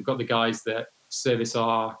drivers, we've got the guys that service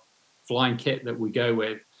our flying kit that we go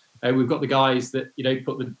with. We've got the guys that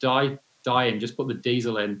put the dye in, just put the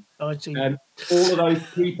diesel in. I see. All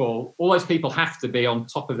those people have to be on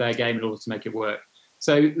top of their game in order to make it work.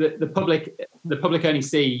 So the public only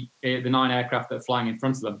see the 9 aircraft that are flying in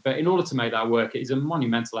front of them, but in order to make that work, it is a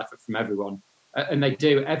monumental effort from everyone, and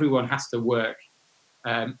everyone has to work,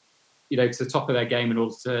 to the top of their game in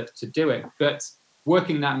order to do it. But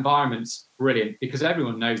working in that environment's brilliant because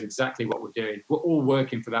everyone knows exactly what we're doing. We're all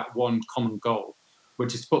working for that one common goal,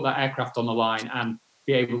 which is to put that aircraft on the line and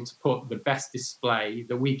be able to put the best display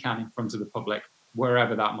that we can in front of the public,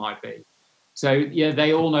 wherever that might be. So, yeah,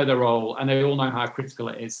 they all know their role and they all know how critical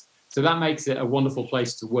it is. So that makes it a wonderful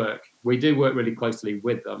place to work. We do work really closely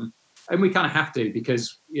with them, and we kind of have to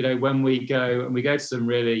because, when we go to some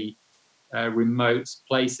really remote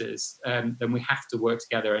places, then we have to work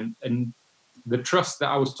together. And the trust that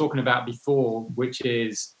I was talking about before, which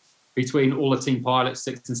is between all the team pilots,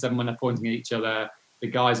 6 and 7 when they're pointing at each other, the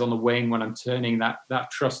guys on the wing when I'm turning,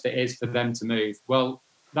 that trust it is for them to move. Well,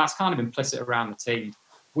 that's kind of implicit around the team.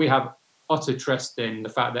 We have utter trust in the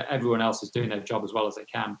fact that everyone else is doing their job as well as they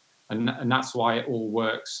can. And that's why it all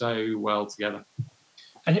works so well together.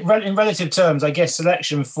 And in relative terms, I guess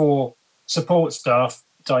selection for support staff,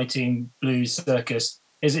 Dye Team Blues Circus,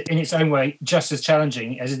 is in its own way just as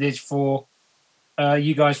challenging as it is for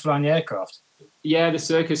you guys flying the aircraft. Yeah, the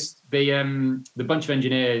circus, the bunch of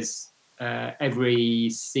engineers every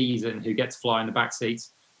season who get to fly in the back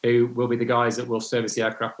seats, who will be the guys that will service the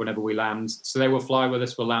aircraft whenever we land. So they will fly with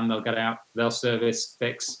us, we'll land, they'll get out, they'll service,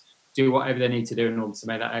 fix, do whatever they need to do in order to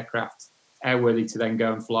make that aircraft airworthy to then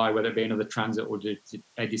go and fly, whether it be another transit or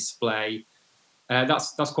a display.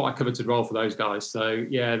 That's quite a coveted role for those guys. So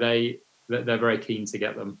yeah, they're very keen to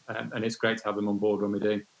get them, and it's great to have them on board when we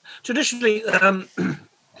do. Traditionally, Red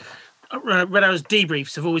Arrow's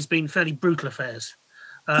debriefs have always been fairly brutal affairs.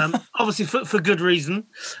 Obviously for good reason,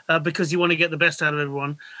 because you want to get the best out of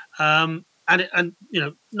everyone, and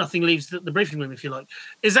nothing leaves the briefing room, if you like.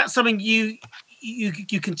 Is that something you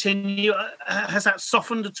continue? Has that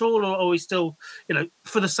softened at all, or are we still,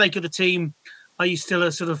 for the sake of the team, are you still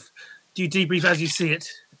a sort of, do you debrief as you see it?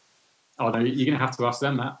 Oh no, you're going to have to ask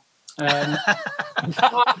them that.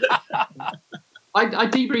 I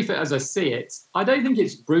debrief it as I see it. I don't think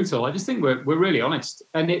it's brutal. I just think we're really honest,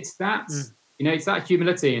 and it's that. It's that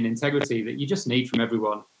humility and integrity that you just need from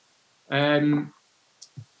everyone.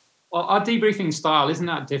 Well, our debriefing style isn't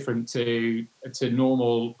that different to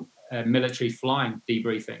normal military flying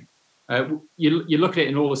debriefing. You look at it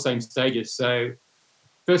in all the same stages. So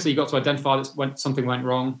firstly, you've got to identify that something went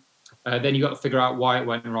wrong. Then you've got to figure out why it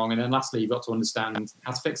went wrong. And then lastly, you've got to understand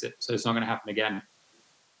how to fix it so it's not going to happen again.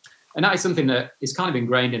 And that is something that is kind of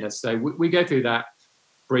ingrained in us. So we go through that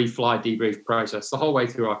brief, fly, debrief process the whole way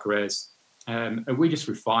through our careers. And we just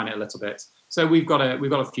refine it a little bit. So we've got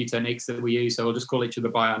a few techniques that we use. So we'll just call each other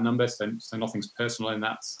by our number, so nothing's personal in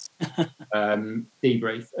that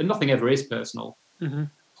debrief, and nothing ever is personal.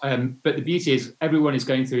 Mm-hmm. But the beauty is everyone is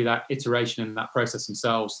going through that iteration and that process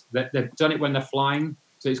themselves. They've done it when they're flying,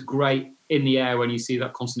 so it's great in the air when you see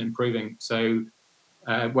that constant improving. So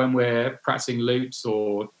when we're practicing loops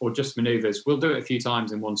or just manoeuvres, we'll do it a few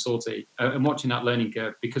times in one sortie, and watching that learning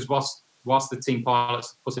curve, because whilst the team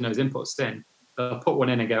pilots are putting those inputs in, they'll put one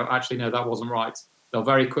in and go, actually, no, that wasn't right. They'll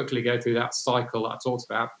very quickly go through that cycle that I talked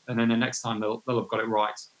about, and then the next time they'll have got it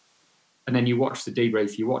right. And then you watch the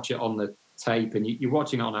debrief, you watch it on the tape, and you're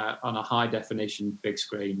watching it on a high definition big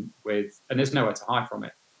screen and there's nowhere to hide from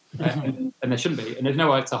it. And there shouldn't be. And there's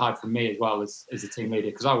nowhere to hide from me as well as a team leader,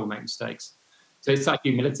 because I will make mistakes. So it's that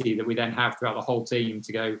humility that we then have throughout the whole team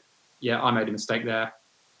to go, yeah, I made a mistake there.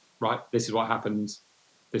 Right, this is what happened.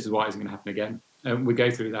 This is why it isn't going to happen again. And we go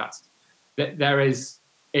through that. There is,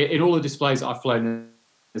 in all the displays that I've flown,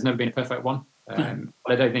 there's never been a perfect one. But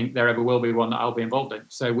I don't think there ever will be one that I'll be involved in.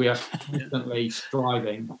 So we are constantly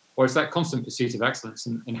striving, or it's that constant pursuit of excellence.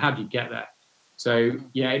 And how do you get there? So,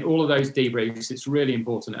 yeah, in all of those debriefs, it's really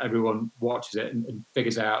important that everyone watches it and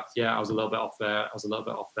figures out, yeah, I was a little bit off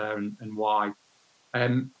there, and why. I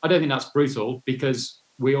don't think that's brutal, because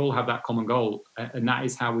we all have that common goal, and that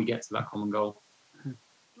is how we get to that common goal.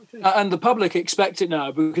 And the public expect it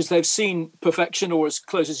now, because they've seen perfection, or as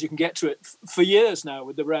close as you can get to it, for years now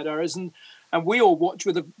with the Red Arrows. And we all watch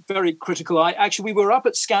with a very critical eye. Actually, we were up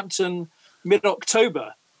at Scampton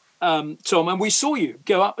mid-October, Tom, and we saw you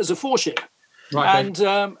go up as a four-ship. Right, and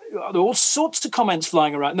there were all sorts of comments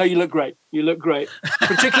flying around. No, you look great. You look great.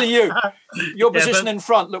 Particularly you. Your position in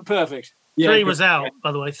front looked perfect. Yeah, 3 was out,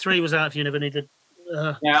 by the way. 3 was out if you never needed.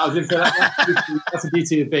 Yeah, I was going to say that's the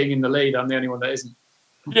beauty of being in the lead. I'm the only one that isn't.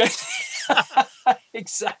 Yes,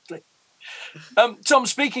 exactly. Tom,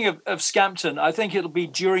 speaking of Scampton, I think it'll be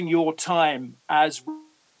during your time as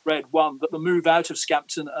Red One that the move out of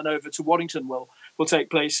Scampton and over to Waddington will take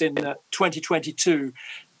place in 2022.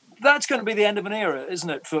 That's going to be the end of an era, isn't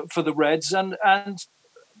it, for the Reds, and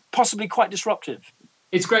possibly quite disruptive.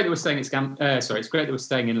 It's great that we're staying it's great that we're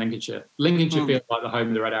staying in Lincolnshire. Lincolnshire feels like the home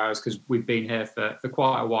of the Red Arrows because we've been here for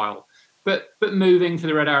quite a while. But moving for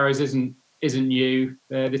the Red Arrows isn't new.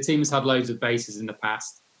 The team has had loads of bases in the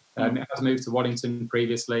past. It has moved to Waddington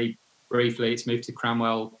previously, briefly. It's moved to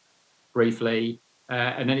Cranwell briefly,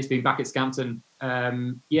 and then it's been back at Scampton.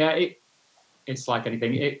 It's like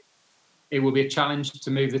anything. It will be a challenge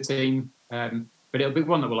to move the team, but it'll be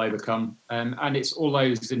one that we'll overcome. And it's all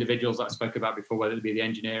those individuals that I spoke about before, whether it be the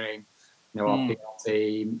engineering, our PR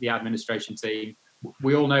team, the administration team.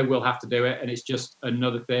 We all know we'll have to do it, and it's just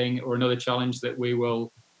another thing or another challenge that we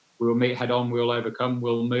will meet head on. We'll overcome.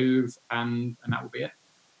 We'll move, and that will be it.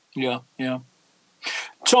 Yeah.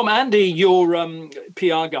 Tom, Andy, your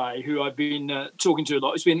PR guy, who I've been talking to a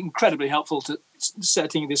lot, has been incredibly helpful to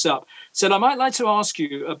setting this up, said, I might like to ask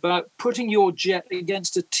you about putting your jet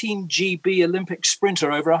against a Team GB Olympic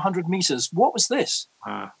sprinter over 100 metres. What was this?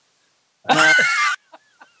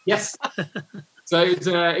 Yes. So it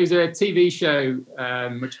was a TV show,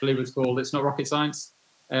 which I believe was called It's Not Rocket Science.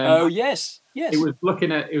 Yes. It was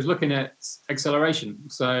looking at acceleration.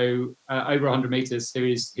 So over 100 metres,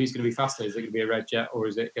 who's going to be faster? Is it going to be a Red Jet or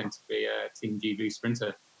is it going to be a Team GB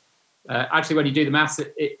sprinter? Actually, when you do the maths,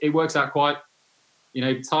 it works out quite,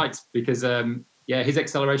 tight because his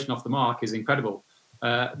acceleration off the mark is incredible.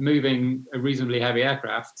 Moving a reasonably heavy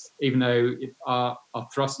aircraft, even though our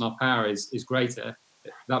thrust and our power is greater,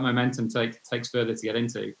 that momentum takes further to get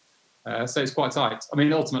into. So it's quite tight. I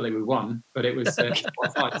mean, ultimately we won, but it was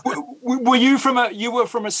quite tight. Were you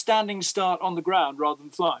from a standing start on the ground rather than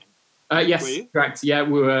flying? Yes, correct. Yeah,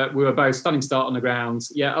 we were both standing start on the ground.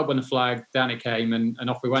 Yeah, up on the flag, down it came, and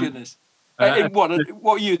off we went. Goodness. What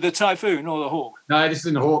were you, the Typhoon or the Hawk? No, this is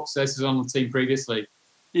in the Hawk. So this is on the team previously.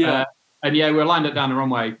 Yeah. And we were lined up down the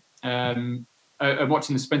runway, and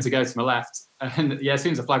watching the sprinter go to my left. And as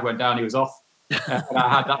soon as the flag went down, he was off. And I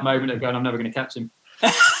had that moment of going, I'm never going to catch him.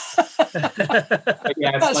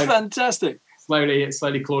 That's fantastic.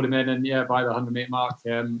 Slowly clawed him in, and by the 100-meter mark,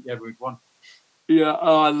 we won. Yeah,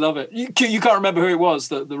 I love it. You can't remember who it was,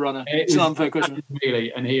 the runner. It's an unfair question.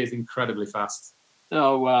 Really, and he is incredibly fast.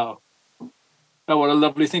 Oh wow! Oh, what a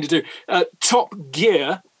lovely thing to do. Top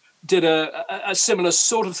Gear did a similar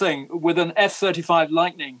sort of thing with an F-35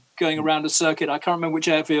 Lightning going around a circuit. I can't remember which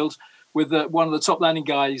airfield, with one of the top landing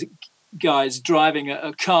guys driving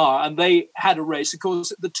a car, and they had a race. Of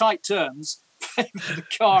course, the tight turns favoured the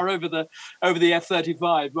car over the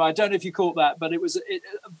F-35. I don't know if you caught that, but it was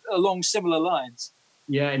along similar lines.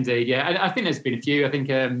 Yeah, indeed. Yeah, and I think there's been a few. I think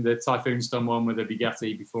the Typhoon's done one with a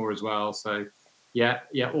Bugatti before as well. So, yeah,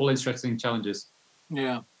 all interesting challenges.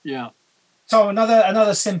 Yeah. So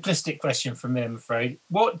another simplistic question from me, I'm afraid.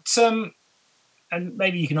 What and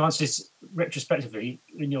maybe you can answer this retrospectively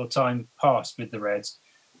in your time past with the Reds.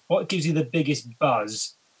 What gives you the biggest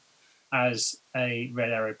buzz as a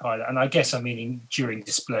Red Arrow pilot? And I guess I'm meaning during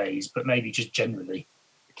displays, but maybe just generally.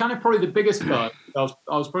 Kind of probably the biggest buzz. I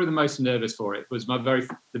was probably the most nervous for it. Was the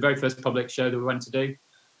very first public show that we went to do.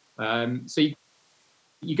 So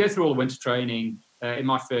you go through all the winter training in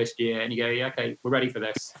my first year, and you go, yeah, okay, we're ready for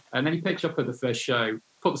this. And then you pitch up at the first show,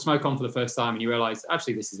 put the smoke on for the first time, and you realise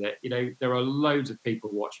actually this is it. There are loads of people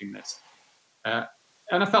watching this, and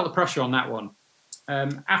I felt the pressure on that one.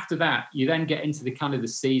 After that, you then get into the kind of the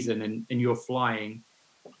season and you're flying.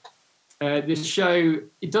 This show,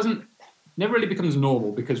 it never really becomes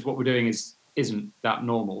normal because what we're doing isn't that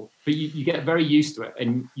normal. But you get very used to it,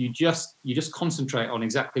 and you just concentrate on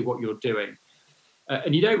exactly what you're doing,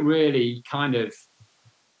 and you don't really kind of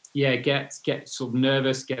get sort of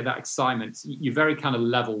nervous, get that excitement. You're very kind of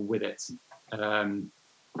level with it.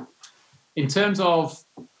 In terms of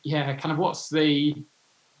kind of what's the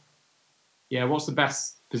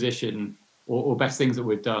best position or best things that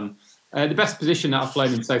we've done? The best position that I've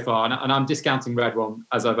flown in so far, and I'm discounting Red 1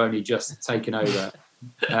 as I've only just taken over.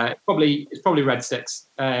 It's probably Red 6.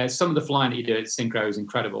 Some of the flying that you do at Synchro is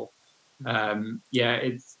incredible.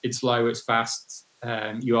 It's low, it's fast.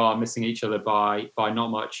 You are missing each other by not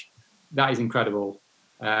much. That is incredible.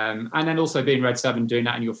 And then also being Red 7, doing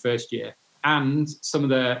that in your first year, and some of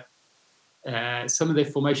the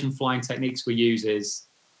formation flying techniques we use is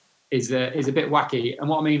a bit wacky. And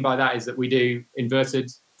what I mean by that is that we do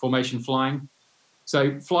inverted formation flying.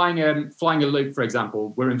 So flying a loop, for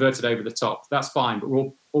example, we're inverted over the top. That's fine, but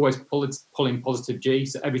we're always pulling positive G,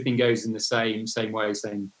 so everything goes in the same way,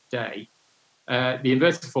 same day. The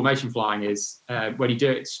inverted formation flying is when you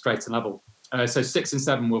do it straight and level. So 6 and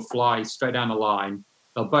 7 will fly straight down the line.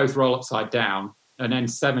 They'll both roll upside down, and then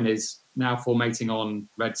 7 is now formating on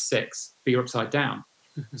red 6, but you're upside down.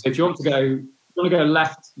 So if you want to go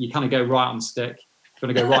left, you kind of go right on the stick. If you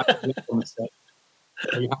want to go right on the stick,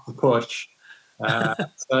 so you have to push.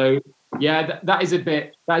 So yeah, that is a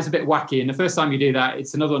bit wacky. And the first time you do that,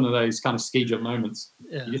 it's another one of those kind of ski jump moments.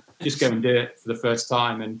 Yeah. You just go and do it for the first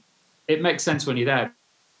time, and it makes sense when you're there,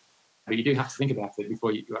 but you do have to think about it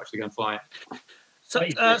before you actually go and fly it. So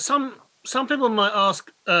some people might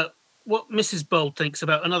ask what Mrs. Bold thinks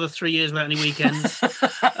about another 3 years without any weekends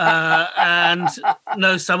and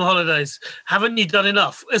no summer holidays. Haven't you done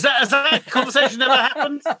enough? Has that conversation ever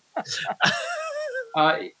happened?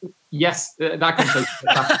 Yes, that conversation.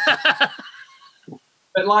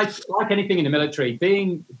 But like anything in the military,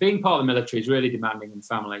 being part of the military is really demanding on the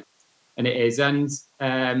family, and it is. And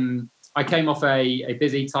I came off a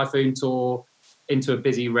busy Typhoon tour into a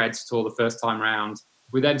busy Reds tour the first time round.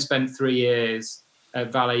 We then spent 3 years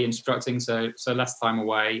at Valley instructing, so less time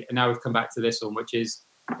away. And now we've come back to this one, which is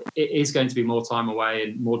going to be more time away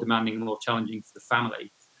and more demanding, more challenging for the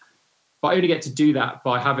family. But I only get to do that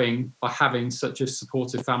by having such a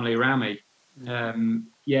supportive family around me.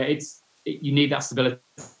 You need that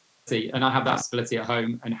stability, and I have that stability at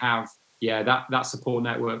home and have that support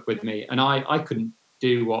network with me. And I couldn't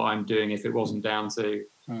do what I'm doing if it wasn't down to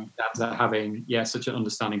having such an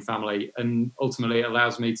understanding family, and ultimately it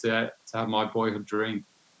allows me to have my boyhood dream.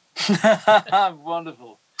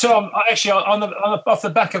 Wonderful. Tom, actually, off the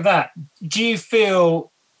back of that, do you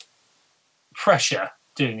feel pressure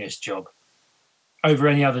doing this job over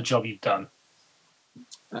any other job you've done?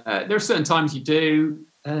 There are certain times you do,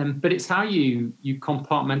 but it's how you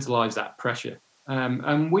compartmentalize that pressure,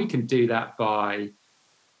 and we can do that by.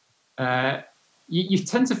 You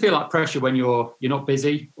tend to feel that pressure when you're not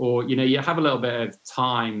busy, or you have a little bit of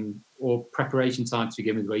time or preparation time to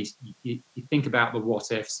begin with, where you think about the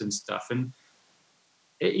what ifs and stuff, and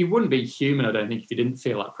it wouldn't be human, I don't think, if you didn't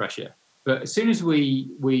feel that pressure. But as soon as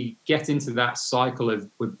we get into that cycle of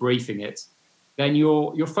we're briefing it, then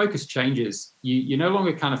your focus changes. You no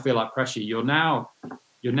longer kind of feel like pressure. You're now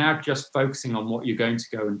just focusing on what you're going to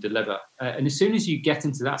go and deliver. And as soon as you get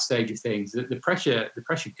into that stage of things, the pressure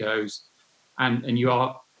goes. And you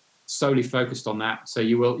are solely focused on that. So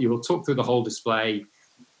you will talk through the whole display.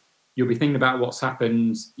 You'll be thinking about what's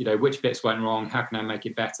happened, which bits went wrong, how can I make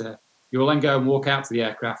it better? You'll then go and walk out to the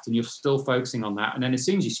aircraft, and you're still focusing on that. And then as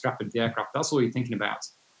soon as you strap into the aircraft, that's all you're thinking about.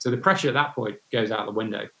 So the pressure at that point goes out the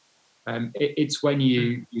window. It's when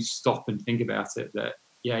you stop and think about it that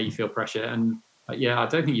you feel pressure. And I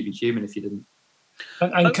don't think you'd be human if you didn't.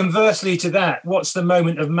 And conversely to that, what's the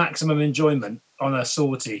moment of maximum enjoyment on a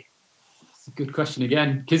sortie? Good question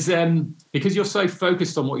again, because you're so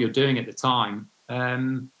focused on what you're doing at the time.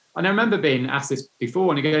 And I remember being asked this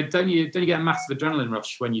before, and I go, don't you get a massive adrenaline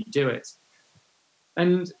rush when you do it?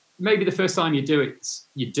 And maybe the first time you do it,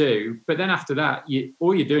 you do, but then after that,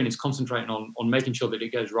 all you're doing is concentrating on making sure that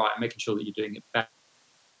it goes right and making sure that you're doing it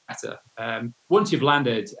better. Once you've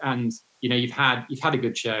landed and you've had a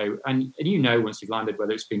good show, and once you've landed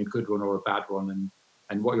whether it's been a good one or a bad one,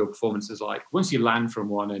 and what your performance is like. Once you land from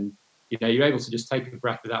one, and you're able to just take a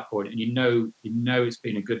breath at that point, and you know it's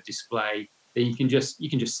been a good display, then you can just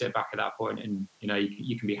sit back at that point, and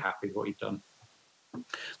you can be happy with what you've done.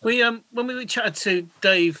 When we chatted to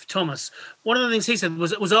Dave Thomas, one of the things he said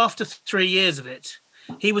was it was after 3 years of it,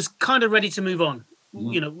 he was kind of ready to move on.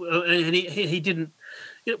 And he didn't.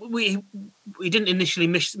 We didn't initially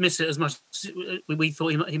miss it as much as we thought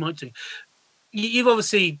he might do. You've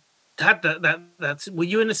obviously had that. Were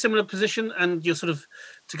you in a similar position, and you're sort of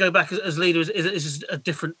to go back as leader is a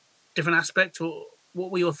different aspect, or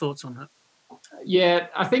what were your thoughts on that? Yeah,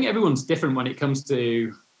 I think everyone's different when it comes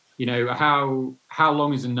to how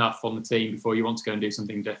long is enough on the team before you want to go and do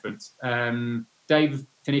something different. Dave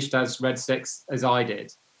finished as Red 6 as I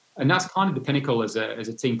did, and that's kind of the pinnacle as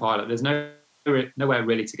a team pilot. There's nowhere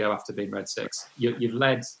really to go after being Red 6. You've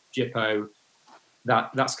led JIPO.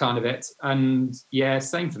 That's kind of it. And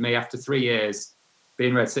same for me. After 3 years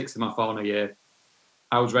being Red 6 in my final year,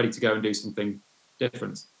 I was ready to go and do something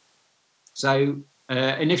different. So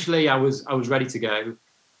initially I was ready to go.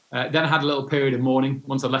 Then I had a little period of mourning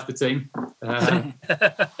once I left the team.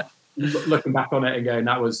 Looking back on it and going,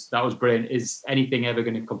 that was brilliant. Is anything ever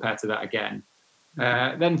going to compare to that again?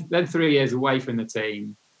 Then 3 years away from the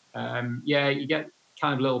team, you get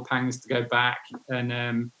kind of little pangs to go back.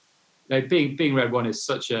 And being Red 1 is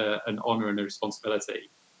such an honour and a responsibility.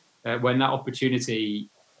 When that opportunity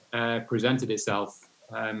presented itself,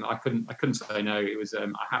 I couldn't say no. It was I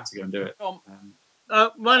had to go and do it.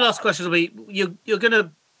 My last question will be: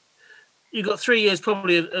 you've got 3 years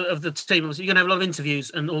probably of the team. You're going to have a lot of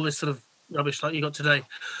interviews and all this sort of rubbish like you got today.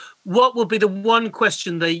 What would be the one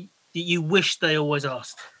question that you wish they always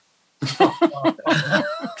asked?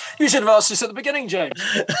 You should have asked this at the beginning, James.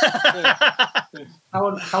 How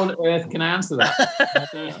on earth can I answer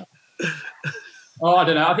that? Oh, I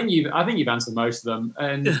don't know. I think you've answered most of them.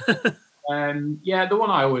 And the one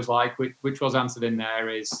I always like, which was answered in there,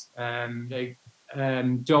 is do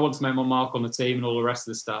I want to make my mark on the team and all the rest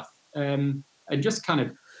of the stuff? And just kind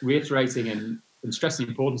of reiterating and stressing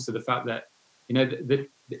the importance of the fact that,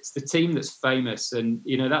 it's the team that's famous, and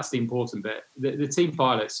that's the important bit. The team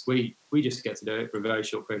pilots, we just get to do it for a very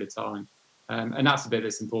short period of time, and that's the bit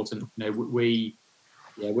that's important.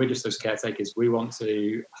 We're just those caretakers. We want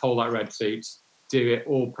to hold that red suit, do it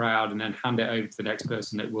all proud, and then hand it over to the next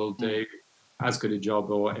person that will do as good a job,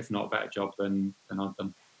 or if not a better job than I've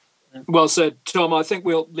done. Well said, Tom. I think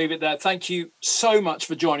we'll leave it there. Thank you so much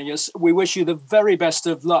for joining us. We wish you the very best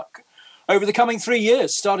of luck over the coming 3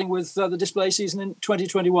 years, starting with the display season in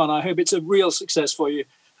 2021. I hope it's a real success for you.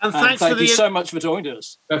 And thank you so much for talking to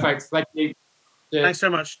us. Perfect. Thank you. Yeah. Thanks so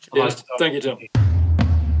much. Yes. Thank you, Tom.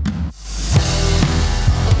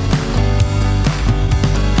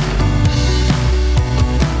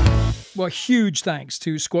 Well, huge thanks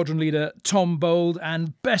to Squadron Leader Tom Bold,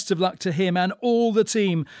 and best of luck to him and all the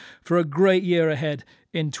team for a great year ahead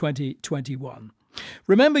in 2021.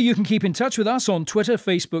 Remember, you can keep in touch with us on Twitter,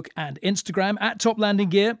 Facebook and Instagram at Top Landing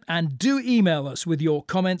Gear, and do email us with your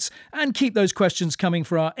comments and keep those questions coming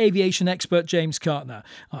for our aviation expert James Cartner.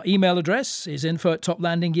 Our email address is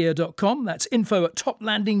info@toplandinggear.com. That's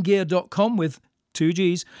info@toplandinggear.com with 2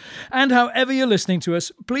 G's. And however you're listening to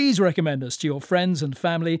us, please recommend us to your friends and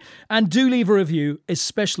family, and do leave a review,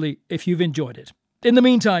 especially if you've enjoyed it. In the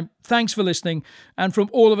meantime, thanks for listening, and from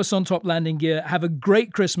all of us on Top Landing Gear, have a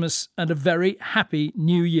great Christmas and a very happy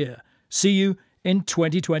New Year. See you in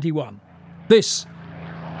 2021. This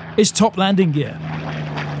is Top Landing Gear.